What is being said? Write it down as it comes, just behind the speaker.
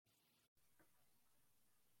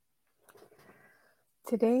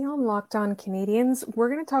Today on Locked On Canadiens, we're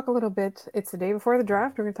going to talk a little bit. It's the day before the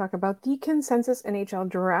draft. We're going to talk about the consensus NHL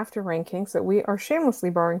draft rankings that we are shamelessly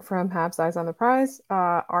borrowing from Habs Eyes on the Prize.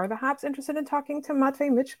 Are the Habs interested in talking to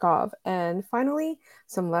Matvei Michkov? And finally,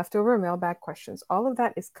 some leftover mailbag questions. All of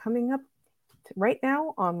that is coming up right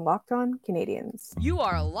now on Locked On Canadiens. You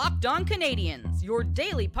are Locked On Canadiens, your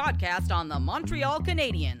daily podcast on the Montreal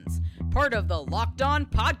Canadiens, part of the Locked On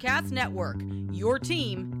Podcast Network, your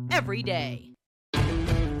team every day.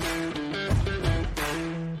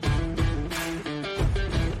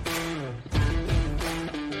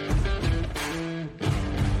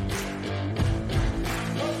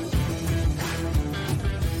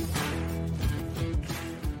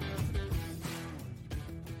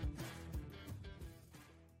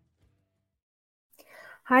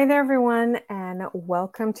 Hi there, everyone, and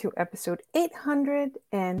welcome to episode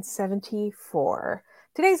 874.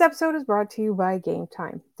 Today's episode is brought to you by Game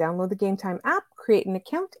Time. Download the Game Time app, create an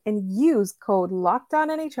account, and use code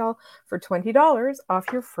LOCKEDONNHL for $20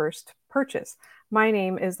 off your first purchase. My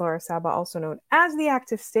name is Laura Saba, also known as the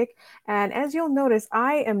Active Stick, and as you'll notice,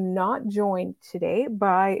 I am not joined today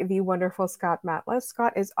by the wonderful Scott Matlas.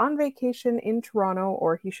 Scott is on vacation in Toronto,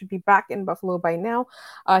 or he should be back in Buffalo by now.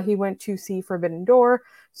 He went to see Forbidden Door,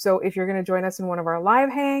 so if you're going to join us in one of our live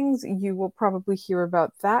hangs, you will probably hear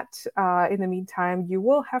about that. In the meantime, you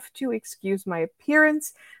will have to excuse my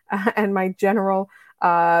appearance and my general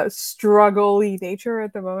struggle-y nature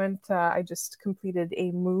at the moment. I just completed a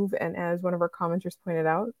move, and as one of our commenters pointed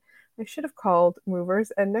out, I should have called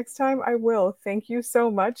movers, and next time I will. Thank you so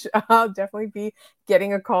much. I'll definitely be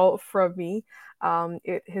getting a call from me.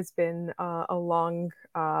 It has been a long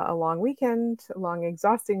weekend, a long,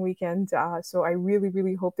 exhausting weekend. So I really,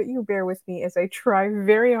 really hope that you bear with me as I try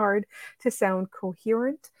very hard to sound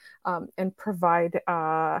coherent and provide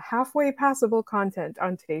halfway passable content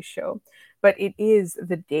on today's show. But it is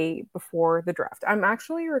the day before the draft. I'm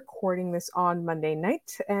actually recording this on Monday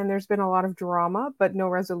night, and there's been a lot of drama, but no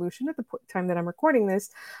resolution at the time that I'm recording this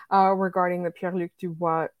regarding the Pierre-Luc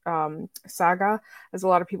Dubois saga. As a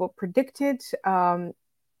lot of people predicted,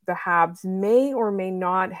 the Habs may or may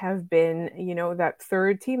not have been, that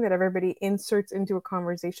third team that everybody inserts into a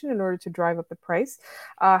conversation in order to drive up the price.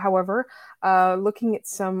 However, looking at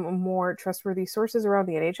some more trustworthy sources around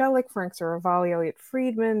the NHL, like Frank Saravalli, Elliot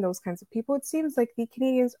Friedman, those kinds of people, it seems like the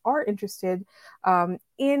Canadiens are interested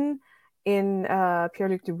in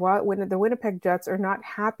Pierre-Luc Dubois. When the Winnipeg Jets are not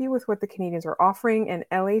happy with what the Canadiens are offering, and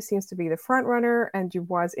LA seems to be the front runner, and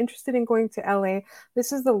Dubois is interested in going to LA.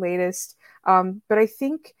 This is the latest. But I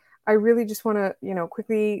think I really just want to,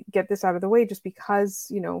 quickly get this out of the way, just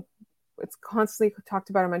because, it's constantly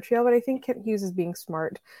talked about in Montreal, but I think Kent Hughes is being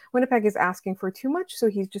smart. Winnipeg is asking for too much, so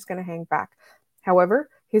he's just going to hang back. However,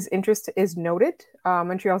 his interest is noted.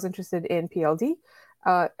 Montreal's interested in PLD.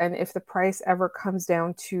 And if the price ever comes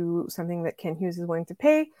down to something that Kent Hughes is willing to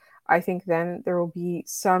pay, I think then there will be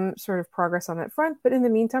some sort of progress on that front. But in the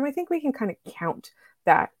meantime, I think we can kind of count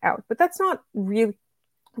that out. But that's not really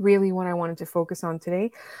what I wanted to focus on today.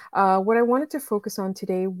 What I wanted to focus on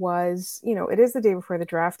today was, it is the day before the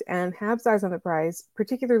draft, and Habs Eyes on the Prize,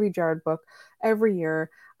 particularly Jared Book, every year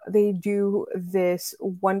they do this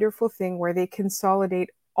wonderful thing where they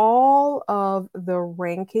consolidate all of the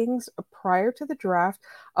rankings prior to the draft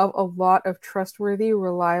of a lot of trustworthy,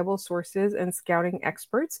 reliable sources and scouting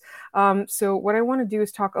experts. So what I want to do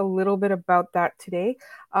is talk a little bit about that today.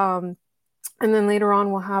 And then later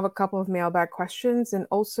on, we'll have a couple of mailbag questions, and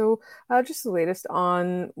also just the latest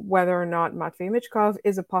on whether or not Matvei Michkov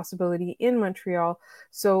is a possibility in Montreal.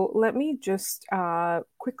 So let me just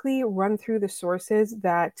quickly run through the sources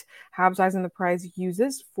that Habs Eyes on the Prize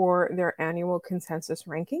uses for their annual consensus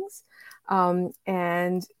rankings.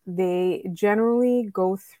 And they generally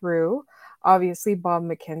go through, obviously, Bob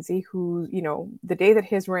McKenzie, who, the day that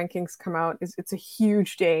his rankings come out, it's a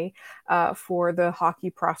huge day for the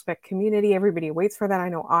hockey prospect community. Everybody waits for that. I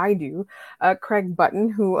know I do. Craig Button,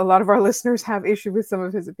 who a lot of our listeners have issue with some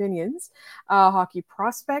of his opinions. Hockey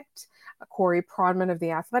prospect. Corey Prodman of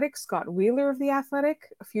The Athletic, Scott Wheeler of The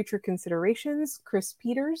Athletic, Future Considerations, Chris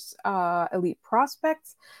Peters, Elite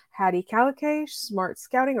Prospects, Hattie Kalakay, Smart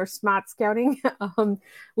Scouting or Smart Scouting.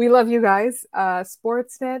 We love you guys.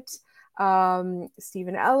 Sportsnet,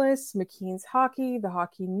 Stephen Ellis, McKean's Hockey, The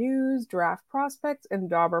Hockey News, Draft Prospects, and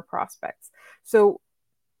Dauber Prospects. So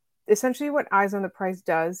essentially what Eyes on the Prize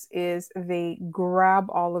does is they grab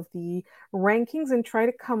all of the rankings and try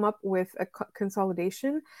to come up with a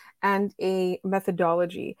consolidation and a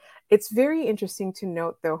methodology. It's very interesting to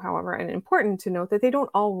note, though, however, and important to note that they don't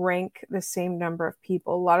all rank the same number of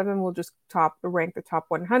people. A lot of them will just rank the top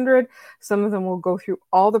 100. Some of them will go through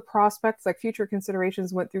all the prospects, like Future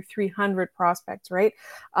Considerations went through 300 prospects, right?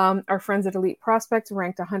 Our friends at Elite Prospects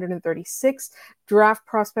ranked 136. Draft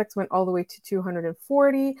Prospects went all the way to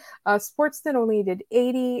 240. Sportsnet only did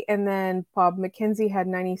 80, and then Bob McKenzie had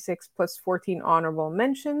 96 plus 14 honorable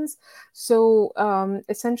mentions. So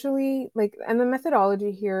essentially, like, and the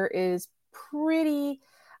methodology here is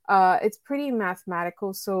it's pretty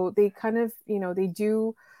mathematical. So they kind of, they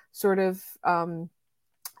do sort of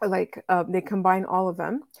they combine all of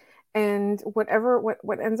them, and what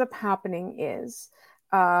ends up happening is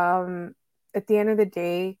at the end of the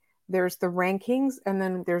day, there's the rankings, and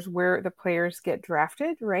then there's where the players get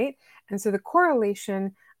drafted, right? And so the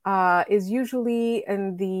correlation is usually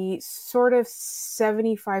in the sort of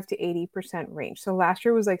 75 to 80% range. So last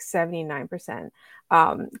year was like 79%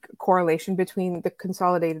 correlation between the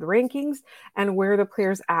consolidated rankings and where the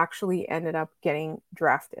players actually ended up getting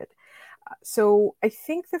drafted. So I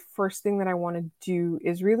think the first thing that I want to do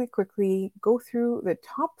is really quickly go through the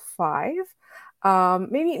top 5.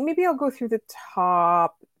 Maybe I'll go through the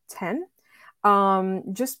top 10.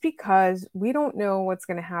 Just because we don't know what's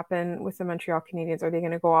going to happen with the Montreal Canadiens. Are they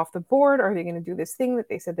going to go off the board? Are they going to do this thing that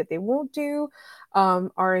they said that they won't do?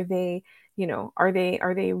 Are they really, are they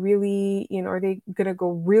going to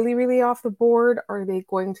go really, really off the board? Are they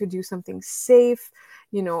going to do something safe?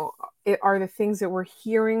 Are the things that we're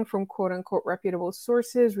hearing from quote unquote reputable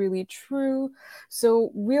sources really true?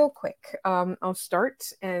 So real quick, I'll start,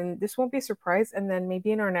 and this won't be a surprise. And then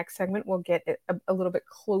maybe in our next segment, we'll get a little bit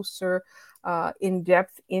closer in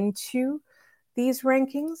depth into these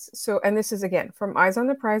rankings. So, and this is again from Eyes on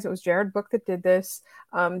the Prize. It was Jared Book that did this.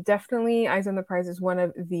 Definitely, Eyes on the Prize is one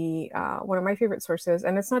of my favorite sources,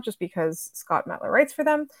 and it's not just because Scott Matler writes for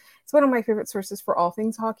them. It's one of my favorite sources for all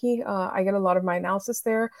things hockey. I get a lot of my analysis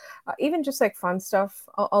there, even just like fun stuff.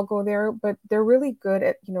 I'll go there, but they're really good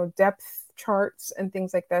at depth charts and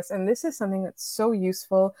things like this. And this is something that's so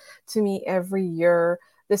useful to me every year.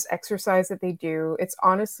 This exercise that they do, it's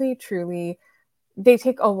honestly, truly, they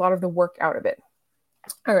take a lot of the work out of it.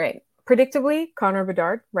 All right. Predictably, Connor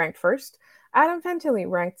Bedard ranked first, Adam Fantilli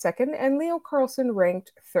ranked second, and Leo Carlsson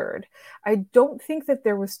ranked third. I don't think that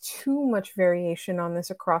there was too much variation on this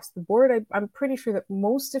across the board. I'm pretty sure that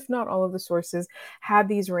most, if not all of the sources had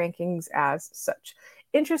these rankings as such.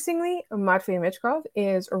 Interestingly, Matvei Michkov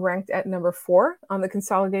is ranked at number 4 on the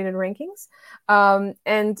consolidated rankings.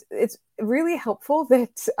 And it's really helpful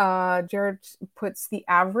that Jared puts the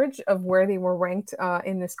average of where they were ranked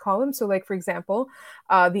in this column. So like, for example,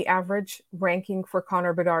 the average ranking for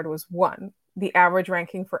Connor Bedard was 1. The average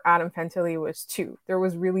ranking for Adam Fantilli was 2. There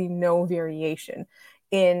was really no variation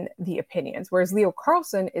in the opinions, whereas Leo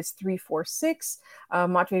Carlsson is 346,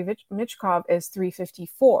 Matvei Michkov is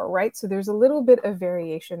 354, right? So there's a little bit of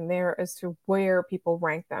variation there as to where people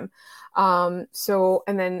rank them. And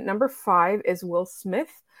then number 5 is Will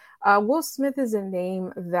Smith. Will Smith is a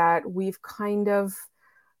name that we've kind of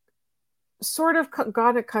sort of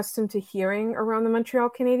got accustomed to hearing around the Montreal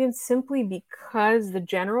Canadiens, simply because the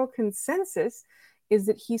general consensus is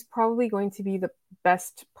that he's probably going to be the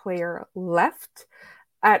best player left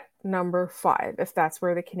at number 5, if that's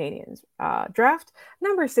where the Canadiens draft.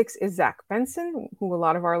 Number 6 is Zach Benson, who a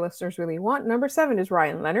lot of our listeners really want. Number 7 is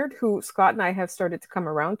Ryan Leonard, who Scott and I have started to come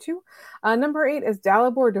around to. Number 8 is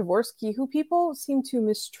Dalibor Dvorsky, who people seem to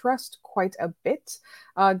mistrust quite a bit,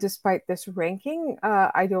 despite this ranking.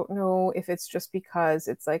 I don't know if it's just because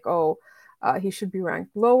it's like, he should be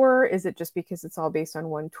ranked lower. Is it just because it's all based on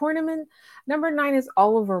one tournament? Number 9 is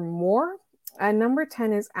Oliver Moore. And number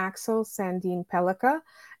 10 is Axel Sandin Pellikka.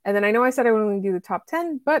 And then I know I said I would only do the top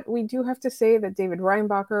 10, but we do have to say that David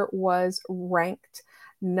Reinbacher was ranked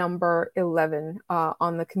number 11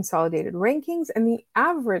 on the consolidated rankings. And the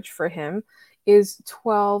average for him is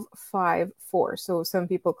 12.54. So some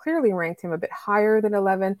people clearly ranked him a bit higher than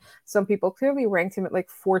 11. Some people clearly ranked him at like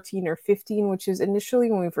 14 or 15, which is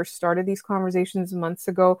initially when we first started these conversations months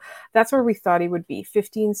ago. That's where we thought he would be.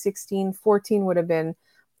 15, 16, 14 would have been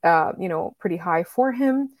pretty high for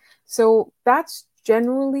him. So that's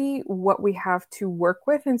generally what we have to work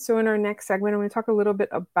with. And so in our next segment, I'm going to talk a little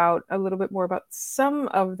bit more about some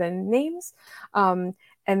of the names. And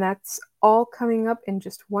that's all coming up in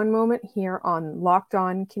just one moment here on Locked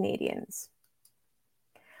On Canadiens.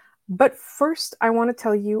 But first, I want to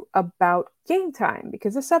tell you about Game Time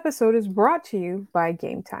because this episode is brought to you by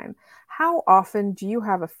Game Time. How often do you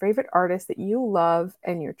have a favorite artist that you love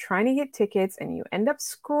and you're trying to get tickets and you end up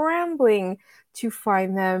scrambling to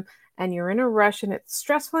find them and you're in a rush and it's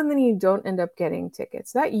stressful and then you don't end up getting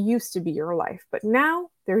tickets? That used to be your life, but now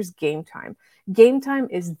there's Game Time. Game Time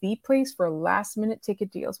is the place for last minute ticket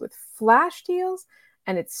deals with flash deals,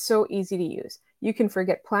 and it's so easy to use. You can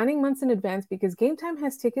forget planning months in advance because Game Time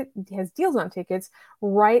has deals on tickets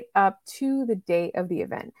right up to the day of the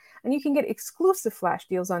event. And you can get exclusive flash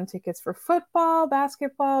deals on tickets for football,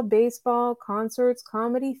 basketball, baseball, concerts,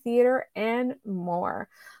 comedy, theater, and more.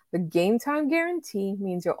 The Game Time guarantee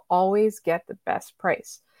means you'll always get the best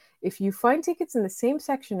price. If you find tickets in the same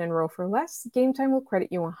section and row for less, Game Time will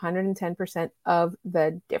credit you 110% of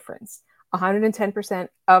the difference. 110%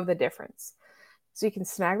 of the difference. So you can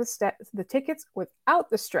snag the tickets without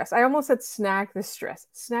the stress. I almost said snag the stress.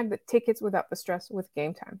 Snag the tickets without the stress with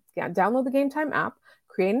Game Time. Yeah, download the Game Time app,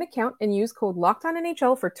 create an account, and use code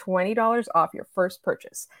LOCKEDONNHL for $20 off your first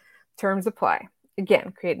purchase. Terms apply.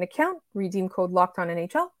 Again, create an account, redeem code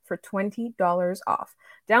LOCKEDONNHL for $20 off.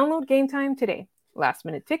 Download Game Time today. Last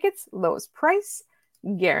minute tickets, lowest price,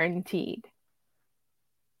 guaranteed.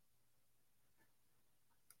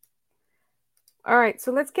 All right,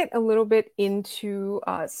 so let's get a little bit into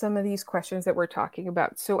some of these questions that we're talking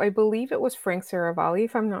about. So I believe it was Frank Saravalli,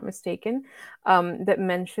 if I'm not mistaken, that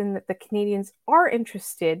mentioned that the Canadiens are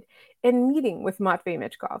interested in meeting with Matvei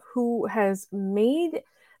Michkov, who has made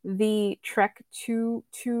the trek to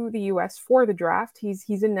the U.S. for the draft.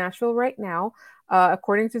 He's in Nashville right now.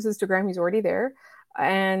 According to his Instagram, he's already there.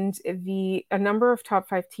 And a number of top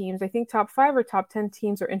 5 teams, I think top 5 or top 10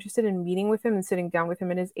 teams, are interested in meeting with him and sitting down with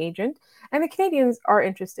him and his agent. And the Canadiens are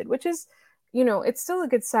interested, which is, it's still a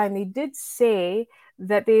good sign. They did say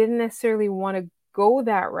that they didn't necessarily want to go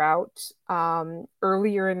that route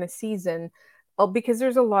earlier in the season, because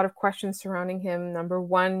there's a lot of questions surrounding him. Number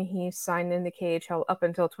one, he signed in the KHL up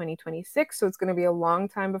until 2026, so it's going to be a long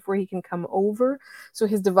time before he can come over. So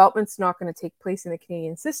his development's not going to take place in the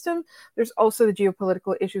Canadian system. There's also the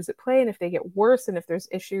geopolitical issues at play, and if they get worse, and if there's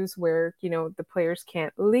issues where, the players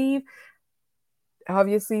can't leave,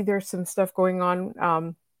 obviously there's some stuff going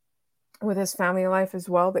on with his family life as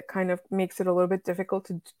well that kind of makes it a little bit difficult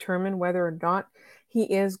to determine whether or not he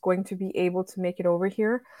is going to be able to make it over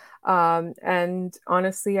here. And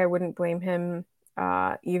honestly, I wouldn't blame him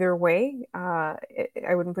either way. I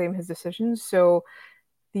wouldn't blame his decisions. So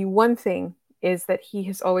the one thing is that he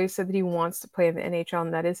has always said that he wants to play in the NHL,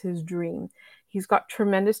 and that is his dream. He's got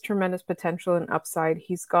tremendous potential and upside.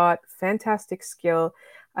 He's got fantastic skill.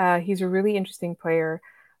 He's a really interesting player,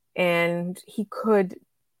 and he could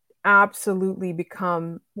absolutely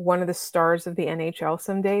become one of the stars of the NHL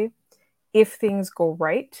someday if things go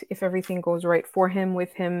right, if everything goes right for him,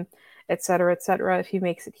 with him, et cetera, if he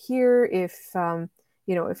makes it here, if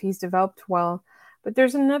if he's developed well. But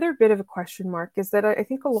there's another bit of a question mark, is that I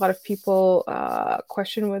think a lot of people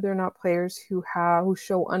question whether or not players who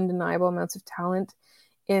show undeniable amounts of talent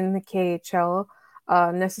in the KHL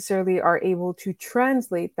necessarily are able to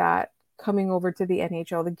translate that coming over to the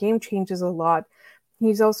NHL. The game changes a lot.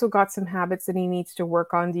 He's also got some habits that he needs to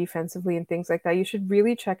work on defensively and things like that. You should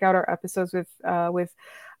really check out our episodes with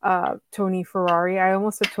Tony Ferrari. I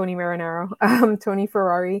almost said Tony Marinaro. Tony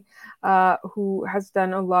Ferrari, who has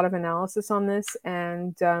done a lot of analysis on this.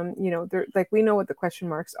 And, we know what the question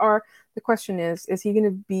marks are. The question is he going to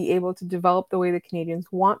be able to develop the way the Canadiens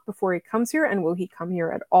want before he comes here? And will he come here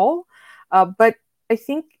at all? But I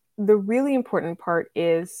think the really important part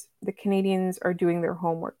is the Canadiens are doing their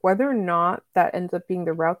homework. Whether or not that ends up being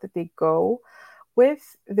the route that they go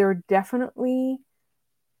with, they're definitely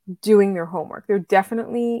doing their homework. They're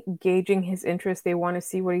definitely gauging his interest. They want to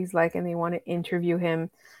see what he's like, and they want to interview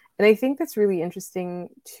him. And I think that's really interesting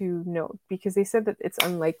to note, because they said that it's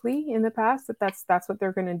unlikely in the past that that's what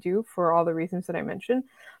they're going to do for all the reasons that I mentioned.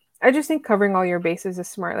 I just think covering all your bases is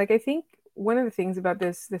smart. I think one of the things about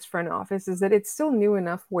this front office is that it's still new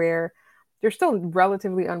enough where they're still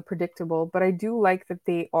relatively unpredictable, but I do like that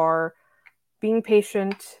they are being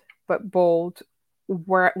patient but bold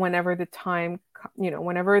whenever the time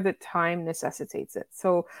necessitates it.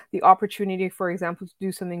 So the opportunity, for example, to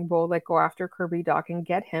do something bold, like go after Kirby Dach and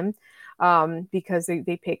get him, because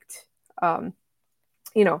they picked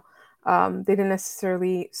they didn't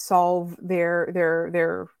necessarily solve they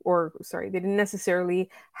didn't necessarily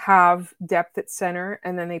have depth at center,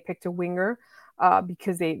 and then they picked a winger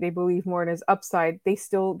because they believe more in his upside. They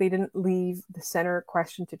didn't leave the center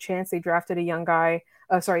question to chance. They drafted a young guy.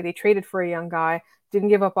 They traded for a young guy, didn't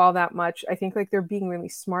give up all that much. I think they're being really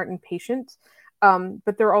smart and patient.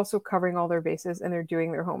 But they're also covering all their bases and they're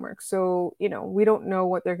doing their homework. So, we don't know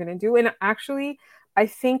what they're going to do. And actually, I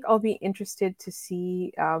think I'll be interested to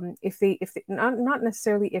see if they not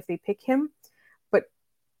necessarily if they pick him, but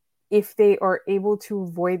if they are able to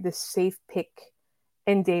avoid the safe pick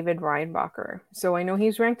in David Reinbacher. So I know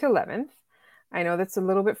he's ranked 11th. I know that's a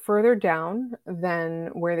little bit further down than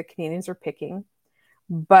where the Canadians are picking,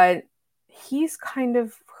 but he's kind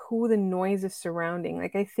of who the noise is surrounding.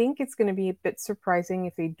 Like, I think it's going to be a bit surprising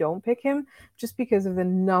if they don't pick him, just because of the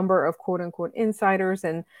number of quote unquote insiders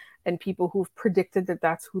and people who've predicted that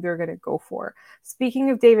that's who they're going to go for. Speaking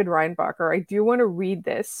of David Reinbacher, I do want to read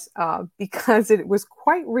this because it was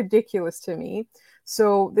quite ridiculous to me.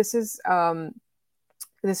 So this is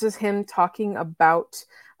him talking about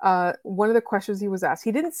one of the questions he was asked.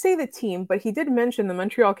 He didn't say the team, but he did mention the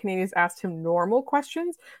Montreal Canadiens asked him normal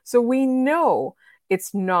questions. So we know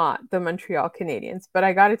it's not the Montreal Canadiens. But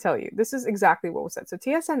I got to tell you, this is exactly what was said. So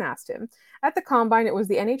TSN asked him, at the Combine, it was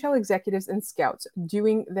the NHL executives and scouts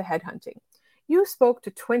doing the headhunting. You spoke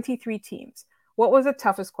to 23 teams. What was the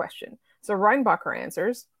toughest question? So Reinbacher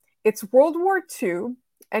answers, it's World War II,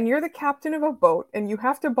 and you're the captain of a boat, and you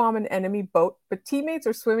have to bomb an enemy boat, but teammates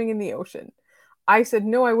are swimming in the ocean. I said,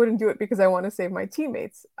 no, I wouldn't do it because I want to save my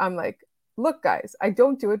teammates. I'm like, look, guys, I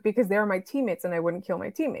don't do it because they're my teammates and I wouldn't kill my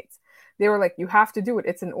teammates. They were like, you have to do it.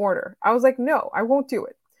 It's an order. I was like, no, I won't do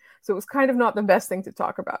it. So it was kind of not the best thing to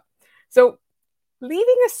talk about. So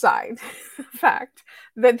leaving aside the fact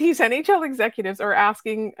that these NHL executives are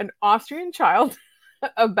asking an Austrian child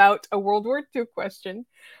about a World War II question,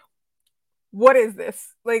 what is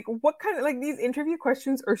this? Like, what kind of, like, these interview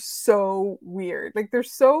questions are so weird. Like, they're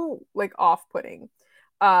so, like, off-putting.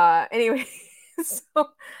 Anyway, so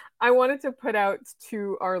I wanted to put out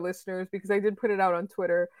to our listeners, because I did put it out on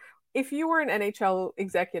Twitter. If you were an NHL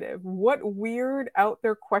executive, what weird out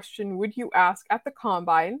there question would you ask at the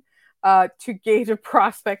Combine to gauge a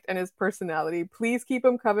prospect and his personality? Please keep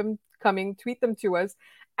them coming. Tweet them to us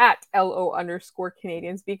at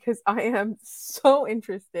LO_Canadians, because I am so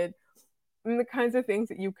interested in the kinds of things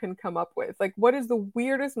that you can come up with. Like, what is the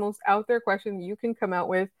weirdest, most out there question you can come out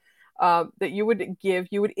with that you would give,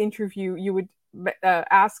 you would interview, you would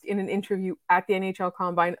ask in an interview at the NHL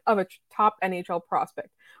Combine of a top NHL prospect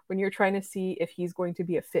when you're trying to see if he's going to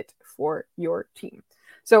be a fit for your team?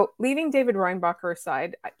 So leaving David Reinbacher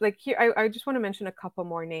aside, like, here, I just want to mention a couple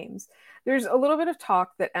more names. There's a little bit of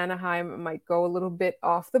talk that Anaheim might go a little bit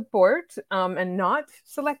off the board and not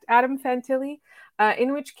select Adam Fantilli.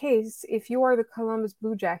 In which case, if you are the Columbus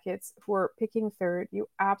Blue Jackets who are picking third, you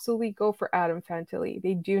absolutely go for Adam Fantilli.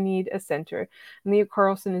 They do need a center. Leo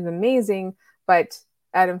Carlson is amazing, but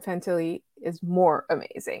Adam Fantilli is more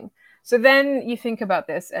amazing. So then you think about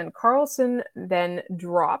this, and Carlson then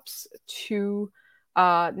drops to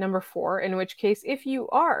number 4, in which case, if you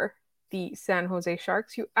are the San Jose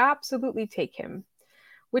Sharks, you absolutely take him,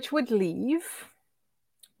 which would leave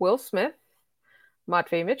Will Smith,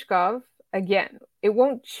 Matvei Michkov. Again, it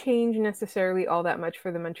won't change necessarily all that much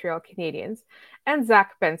for the Montreal Canadiens, and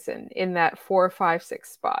Zach Benson in that 4, 5, 6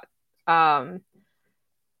 spot. I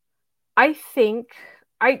think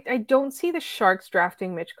I don't see the Sharks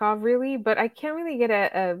drafting Michkov really, but I can't really get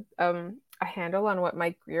a handle on what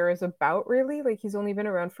Mike Grier is about really. Like, he's only been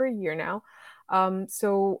around for a year now.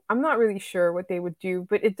 So I'm not really sure what they would do,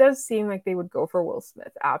 but it does seem like they would go for Will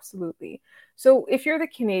Smith. Absolutely. So if you're the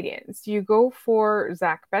Canadians, do you go for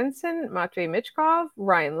Zach Benson, Matvei Michkov,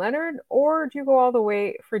 Ryan Leonard, or do you go all the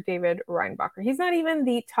way for David Reinbacher? He's not even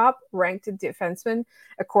the top ranked defenseman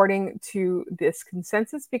according to this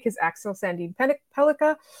consensus, because Axel Sandin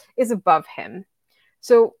Pellikka is above him.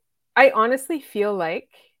 So I honestly feel like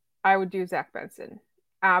I would do Zach Benson.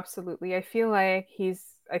 Absolutely. I feel like he's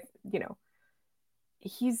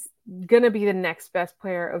going to be the next best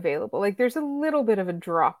player available. Like, there's a little bit of a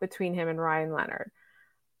drop between him and Ryan Leonard.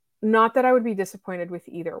 Not that I would be disappointed with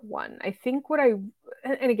either one. I think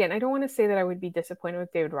and again, I don't want to say that I would be disappointed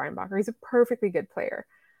with David Reinbacher. He's a perfectly good player.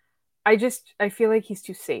 I feel like he's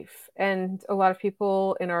too safe. And a lot of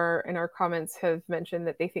people in our comments have mentioned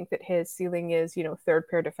that they think that his ceiling is, third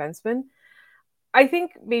pair defenseman. I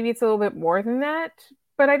think maybe it's a little bit more than that,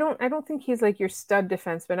 but I don't think he's like your stud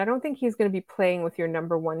defenseman. I don't think he's going to be playing with your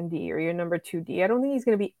number 1D or your number 2D. I don't think he's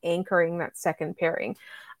going to be anchoring that second pairing.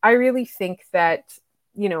 I really think that,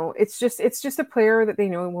 it's just a player that they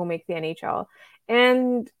know will make the NHL.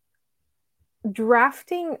 And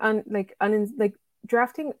drafting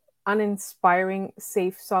uninspiring,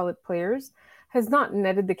 safe, solid players has not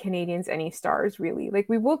netted the Canadians any stars, really. Like,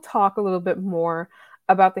 we will talk a little bit more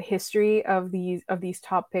about the history of these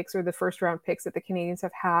top picks or the first round picks that the Canadiens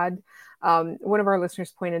have had. One of our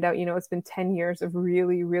listeners pointed out, it's been 10 years of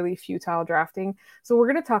really, really futile drafting. So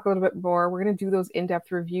we're going to talk a little bit more. We're going to do those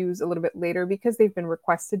in-depth reviews a little bit later because they've been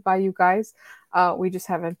requested by you guys. We just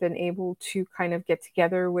haven't been able to kind of get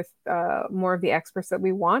together with more of the experts that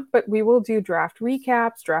we want, but we will do draft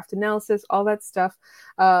recaps, draft analysis, all that stuff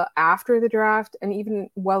after the draft and even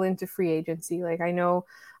well into free agency. Like I know,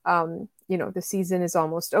 the season is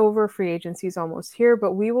almost over, free agency is almost here,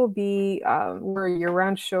 but we will be, we're a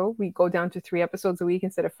year-round show. We go down to 3 episodes a week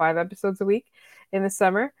instead of 5 episodes a week in the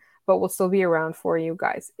summer, but we'll still be around for you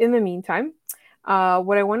guys. In the meantime,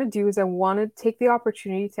 what I want to do is I want to take the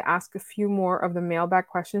opportunity to ask a few more of the mailbag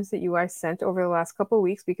questions that you guys sent over the last couple of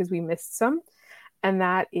weeks because we missed some. And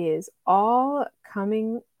that is all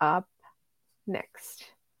coming up next.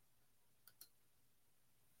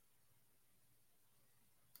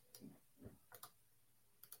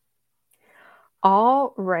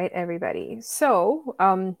 All right, everybody. So,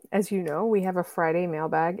 as you know, we have a Friday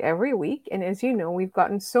mailbag every week. And as you know, we've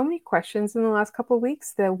gotten so many questions in the last couple of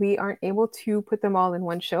weeks that we aren't able to put them all in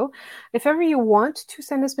one show. If ever you want to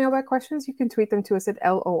send us mailbag questions, you can tweet them to us at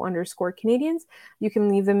LO_Canadiens. You can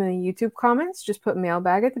leave them in the YouTube comments. Just put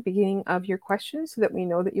mailbag at the beginning of your question so that we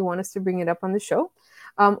know that you want us to bring it up on the show.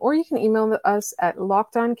 Or you can email us at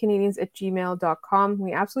lockedoncanadiens@gmail.com.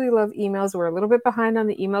 We absolutely love emails. We're a little bit behind on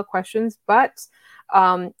the email questions, but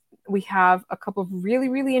we have a couple of really,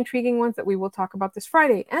 really intriguing ones that we will talk about this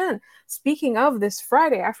Friday. And speaking of this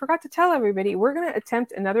Friday, I forgot to tell everybody, we're going to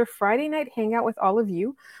attempt another Friday night hangout with all of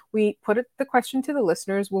you. We put the question to the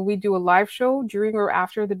listeners, will we do a live show during or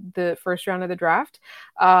after the first round of the draft?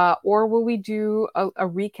 Or will we do a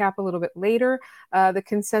recap a little bit later? The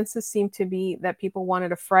consensus seemed to be that people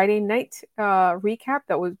wanted a Friday night recap.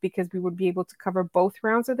 That was because we would be able to cover both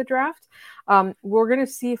rounds of the draft. We're going to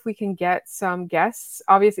see if we can get some guests.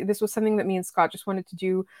 Obviously, this was something that me and Scott just wanted to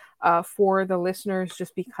do for the listeners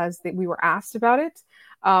just because we were asked about it.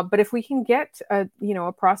 But if we can get a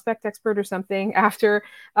prospect expert or something after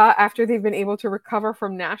they've been able to recover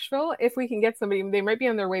from Nashville, if we can get somebody, they might be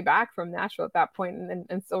on their way back from Nashville at that point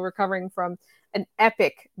and still recovering from an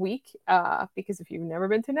epic week. Because if you've never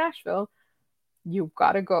been to Nashville, you've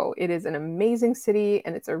got to go. It is an amazing city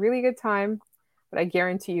and it's a really good time. But I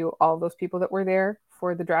guarantee you all those people that were there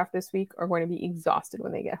for the draft this week are going to be exhausted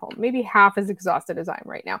when they get home. Maybe half as exhausted as I am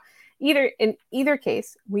right now. In either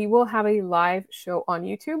case, we will have a live show on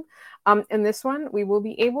YouTube. And this one, we will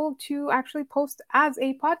be able to actually post as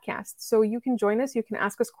a podcast. So you can join us. You can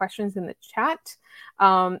ask us questions in the chat.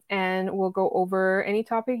 And we'll go over any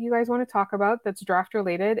topic you guys want to talk about that's draft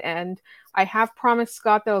related. And I have promised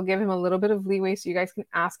Scott that I'll give him a little bit of leeway so you guys can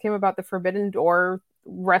ask him about the Forbidden Door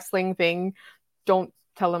wrestling thing. Don't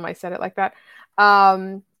tell him I said it like that.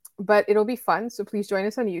 But it'll be fun. So please join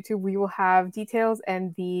us on YouTube. We will have details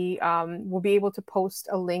and we'll be able to post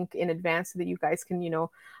a link in advance so that you guys can,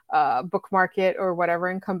 bookmark it or whatever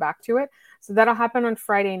and come back to it. So that'll happen on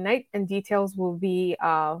Friday night and details will be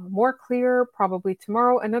more clear probably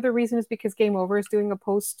tomorrow. Another reason is because Game Over is doing a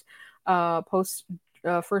post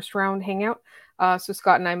first round hangout. So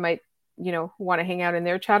Scott and I might, want to hang out in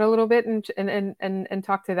their chat a little bit and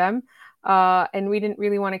talk to them. And we didn't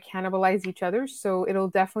really want to cannibalize each other. So it'll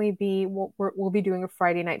definitely be, we'll be doing a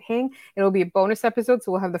Friday night hang. It'll be a bonus episode.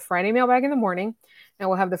 So we'll have the Friday mailbag in the morning and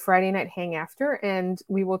we'll have the Friday night hang after. And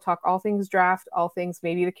we will talk all things draft, all things,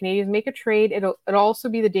 maybe the Canadiens make a trade. It'll also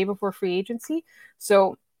be the day before free agency.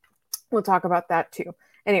 So we'll talk about that too.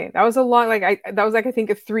 Anyway, that was a long, I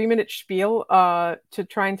think a 3-minute spiel to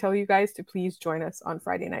try and tell you guys to please join us on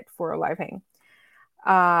Friday night for a live hang.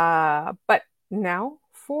 But now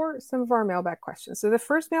for some of our mailbag questions. So the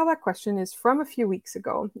first mailbag question is from a few weeks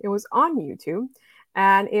ago. It was on YouTube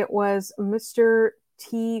and it was Mr.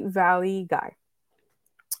 T Valley Guy.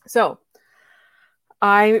 So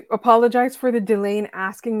I apologize for the delay in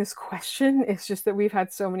asking this question. It's just that we've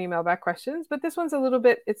had so many mailbag questions, but this one's a little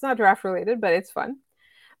bit, it's not draft related, but it's fun.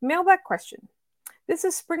 Mailbag question. This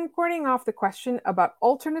is springboarding off the question about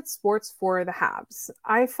alternate sports for the Habs.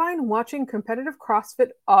 I find watching competitive CrossFit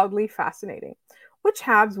oddly fascinating. Which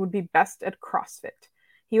Habs would be best at CrossFit?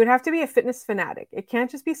 He would have to be a fitness fanatic. It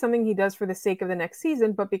can't just be something he does for the sake of the next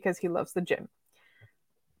season, but because he loves the gym.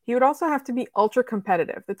 He would also have to be ultra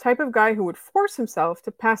competitive, the type of guy who would force himself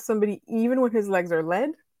to pass somebody even when his legs are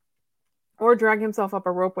lead, or drag himself up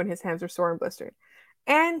a rope when his hands are sore and blistered.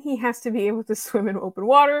 And he has to be able to swim in open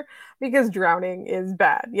water because drowning is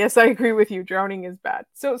bad. Yes, I agree with you. Drowning is bad.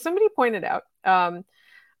 So somebody pointed out,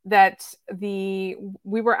 that we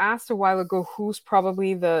were asked a while ago who's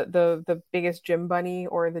probably the biggest gym bunny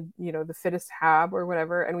or the fittest hab or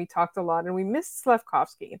whatever, and we talked a lot and we missed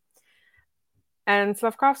Slavkovsky. And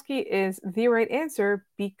Slavkovsky is the right answer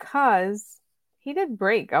because he did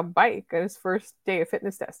break a bike at his first day of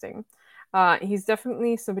fitness testing. He's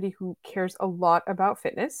definitely somebody who cares a lot about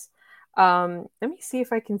fitness. Let me see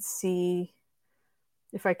if I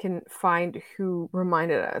can find who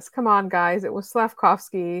reminded us. Come on, guys, it was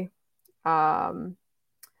Slavkovsky. Um,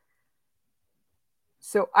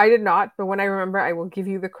 so I did not, but when I remember, I will give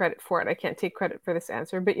you the credit for it. I can't take credit for this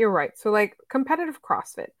answer, but you're right. So, like, competitive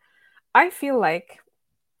CrossFit, I feel like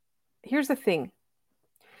here's the thing.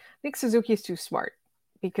 Nick Suzuki is too smart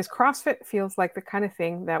because CrossFit feels like the kind of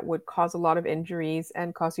thing that would cause a lot of injuries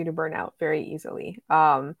and cause you to burn out very easily.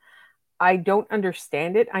 I don't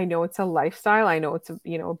understand it. I know it's a lifestyle. I know it's a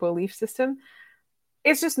belief system.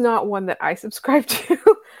 It's just not one that I subscribe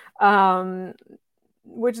to.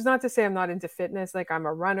 Which is not to say I'm not into fitness. Like, I'm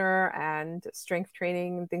a runner and strength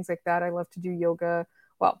training and things like that. I love to do yoga.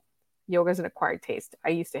 Well, yoga is an acquired taste. I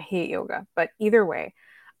used to hate yoga, but either way,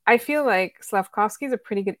 I feel like Slavkovsky is a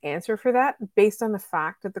pretty good answer for that based on the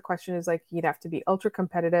fact that the question is like you'd have to be ultra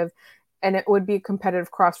competitive and it would be a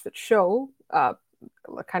competitive CrossFit show, kind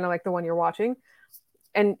of like the one you're watching.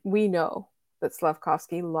 And we know that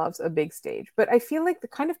Slavkovsky loves a big stage. But I feel like the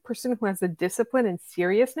kind of person who has the discipline and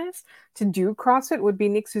seriousness to do CrossFit would be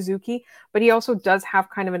Nick Suzuki. But he also does have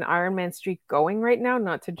kind of an Ironman streak going right now.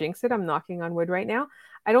 Not to jinx it, I'm knocking on wood right now.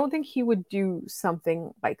 I don't think he would do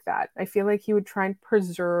something like that. I feel like he would try and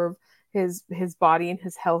preserve his body and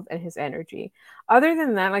his health and his energy. Other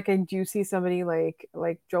than that, like I do see somebody like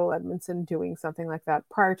Joel Edmondson doing something like that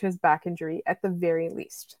prior to his back injury at the very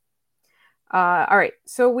least. All right,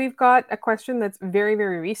 so we've got a question that's very,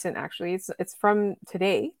 very recent. Actually, it's from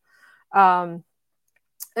today. Um,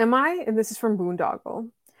 and this is from Boondoggle.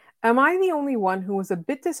 Am I the only one who was a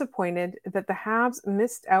bit disappointed that the Habs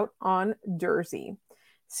missed out on Dursey?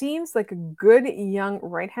 Seems like a good young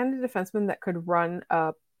right-handed defenseman that could run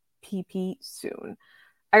a PP soon.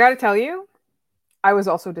 I got to tell you, I was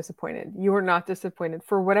also disappointed. You were not disappointed.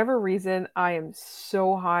 For whatever reason, I am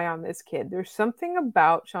so high on this kid. There's something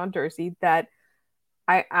about Sean Dursey that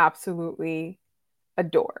I absolutely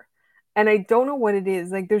adore. And I don't know what it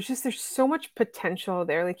is. Like there's so much potential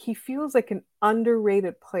there. Like he feels like an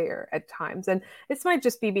underrated player at times. And this might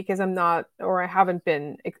just be because I'm not or I haven't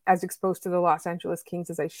been as exposed to the Los Angeles Kings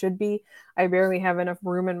as I should be. I barely have enough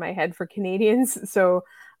room in my head for Canadians. So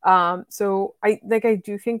I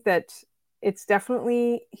do think that he's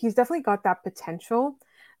definitely got that potential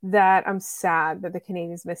that I'm sad that the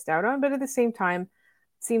Canadians missed out on, but at the same time,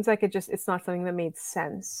 it seems like it's not something that made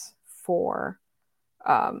sense for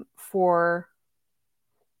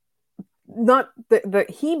not the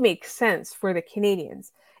he makes sense for the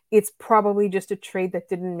Canadians. It's probably just a trade that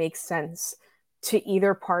didn't make sense to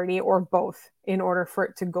either party or both in order for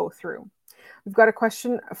it to go through. We've got a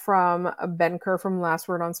question from Ben Kerr from Last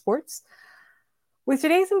Word on Sports. With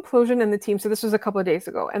today's implosion in the team, so this was a couple of days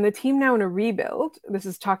ago, and the team now in a rebuild, this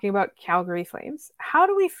is talking about Calgary Flames, how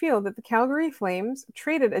do we feel that the Calgary Flames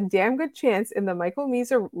traded a damn good chance in the Michael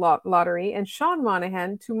Measer lottery and Sean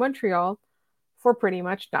Monahan to Montreal for pretty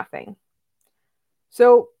much nothing?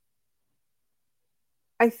 So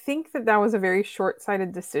I think that was a very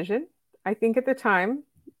short-sighted decision. I think at the time,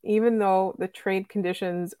 even though the trade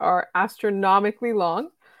conditions are astronomically long,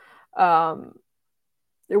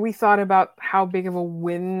 we thought about how big of a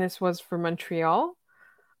win this was for Montreal,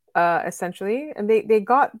 essentially. And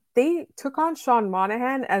they took on Sean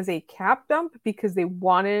Monahan as a cap dump because they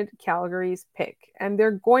wanted Calgary's pick. And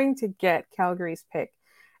they're going to get Calgary's pick.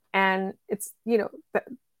 And it's,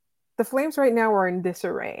 the Flames right now are in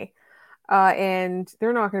disarray. And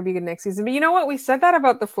they're not going to be good next season. But you know what? We said that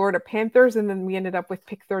about the Florida Panthers, and then we ended up with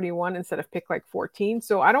pick 31 instead of pick 14.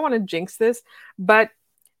 So I don't want to jinx this, but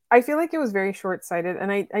I feel like it was very short-sighted,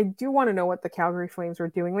 and I do want to know what the Calgary Flames were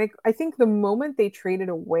doing. Like, I think the moment they traded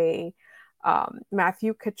away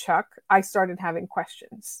Matthew Tkachuk, I started having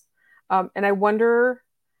questions. And I wonder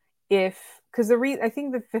because I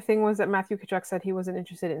think that the thing was that Matthew Tkachuk said he wasn't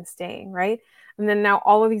interested in staying, right? And then now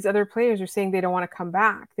all of these other players are saying they don't want to come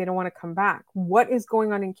back. They don't want to come back. What is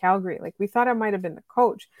going on in Calgary? Like, we thought it might have been the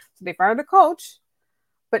coach. So they fired the coach.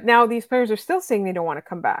 But now these players are still saying they don't want to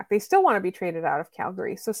come back. They still want to be traded out of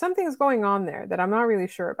Calgary. So something's going on there that I'm not really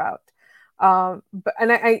sure about. But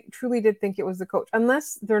I truly did think it was the coach.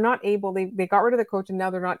 Unless they're not able, they got rid of the coach and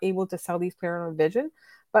now they're not able to sell these players on vision.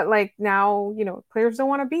 But like now, players don't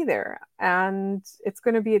want to be there. And it's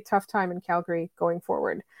going to be a tough time in Calgary going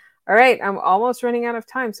forward. All right, I'm almost running out of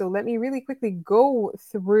time, so let me really quickly go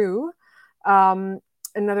through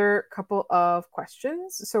another couple of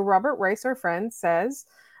questions. So Robert Rice, our friend, says,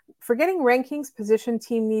 forgetting rankings, position,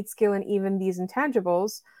 team need, skill, and even these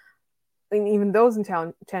intangibles, and even those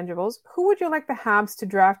intangibles, who would you like the Habs to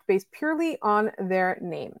draft based purely on their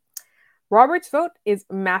name? Robert's vote is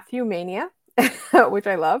Matthew Mania, which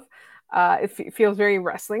I love. It feels very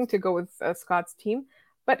wrestling to go with Scott's team,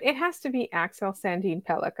 but it has to be Axel Sandin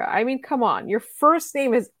Pellikka. I mean, come on, your first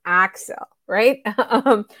name is Axel, right?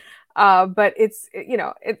 But it's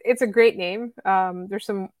a great name. There's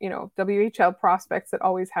some WHL prospects that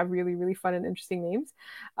always have really really fun and interesting names.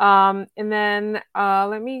 And then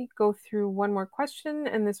let me go through one more question,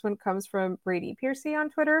 and this one comes from Brady Piercy on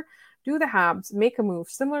Twitter. Do the Habs make a move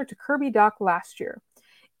similar to Kirby Dach last year?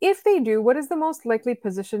 If they do, what is the most likely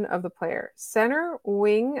position of the player? Center,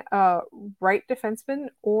 wing, right defenseman,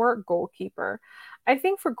 or goalkeeper? I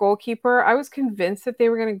think for goalkeeper, I was convinced that they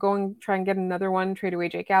were going to go and try and get another one, trade away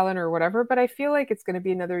Jake Allen or whatever, but I feel like it's going to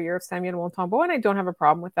be another year of Samuel Montembeault, and I don't have a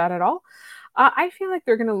problem with that at all. I feel like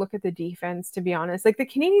they're going to look at the defense, to be honest. Like, the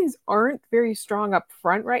Canadiens aren't very strong up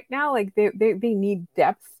front right now. Like, they need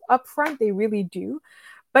depth up front. They really do.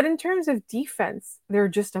 But in terms of defense, they're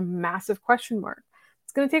just a massive question mark.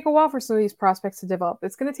 It's going to take a while for some of these prospects to develop.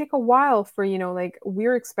 It's going to take a while for, like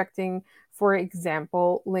we're expecting, for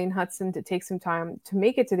example, Lane Hudson to take some time to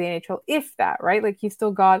make it to the NHL, if that, right? Like, he's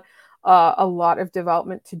still got a lot of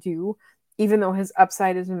development to do, even though his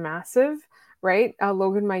upside is massive, right?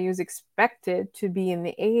 Logan Mailloux is expected to be in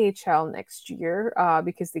the AHL next year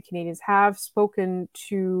because the Canadiens have spoken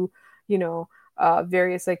to,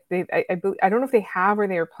 various, like, I don't know if they have or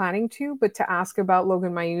they are planning to, but to ask about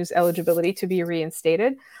Logan Mailloux's eligibility to be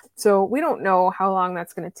reinstated. So we don't know how long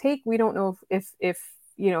that's going to take. We don't know if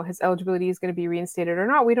his eligibility is going to be reinstated or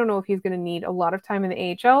not. We don't know if he's going to need a lot of time in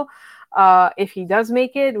the AHL. If he does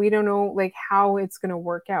make it, we don't know like how it's going to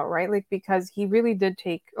work out, right? Like, because he really did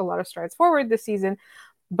take a lot of strides forward this season,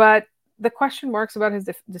 but the question marks about his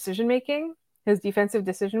decision making, his defensive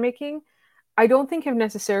decision making, I don't think have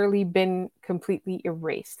necessarily been completely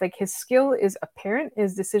erased. Like, his skill is apparent.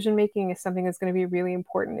 His decision making is something that's going to be really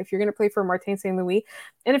important. If you're going to play for Martin St. Louis,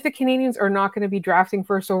 and if the Canadiens are not going to be drafting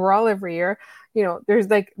first overall every year,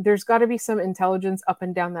 there's got to be some intelligence up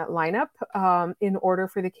and down that lineup in order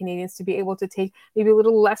for the Canadiens to be able to take maybe a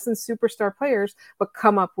little less than superstar players, but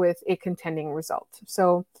come up with a contending result.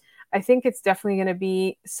 So I think it's definitely going to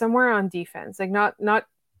be somewhere on defense. Like, not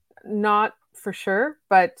for sure,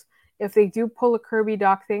 but if they do pull a Kirby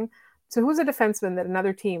Dach thing, so who's a defenseman that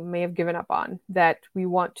another team may have given up on that we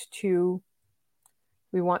want the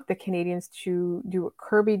Canadiens to do a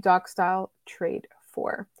Kirby Dach style trade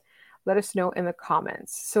for? Let us know in the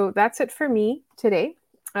comments. So that's it for me today.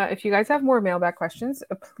 If you guys have more mailbag questions,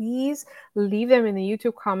 please leave them in the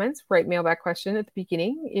YouTube comments. Write mailbag question at the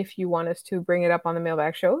beginning if you want us to bring it up on the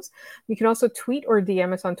mailbag shows. You can also tweet or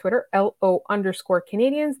DM us on Twitter,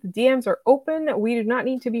 LO_Canadiens. The DMs are open. We do not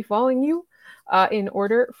need to be following you in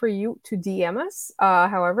order for you to DM us.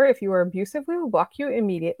 However, if you are abusive, we will block you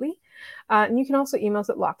immediately. And you can also email us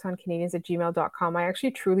at lockedoncanadiens@gmail.com. I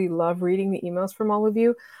actually truly love reading the emails from all of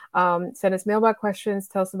you. Send us mailbag questions.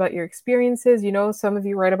 Tell us about your experiences. Some of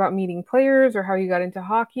you write about meeting players or how you got into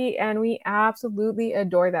hockey, and we absolutely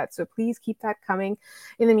adore that. So please keep that coming.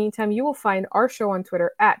 In the meantime, you will find our show on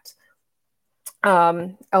Twitter at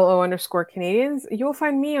LO_Canadiens. You'll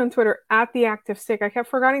find me on Twitter at The Active Stick. I kept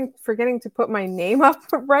forgetting to put my name up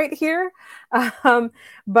right here,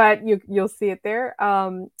 but you'll see it there.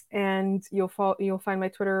 And you'll find my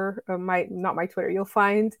Twitter, not my Twitter. You'll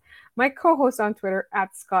find my co-host on Twitter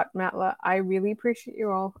at Scott Matla. I really appreciate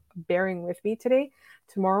you all bearing with me today.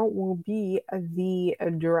 Tomorrow will be the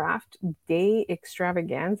draft day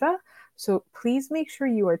extravaganza. So please make sure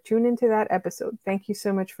you are tuned into that episode. Thank you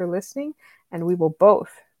so much for listening, and we will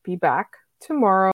both be back tomorrow.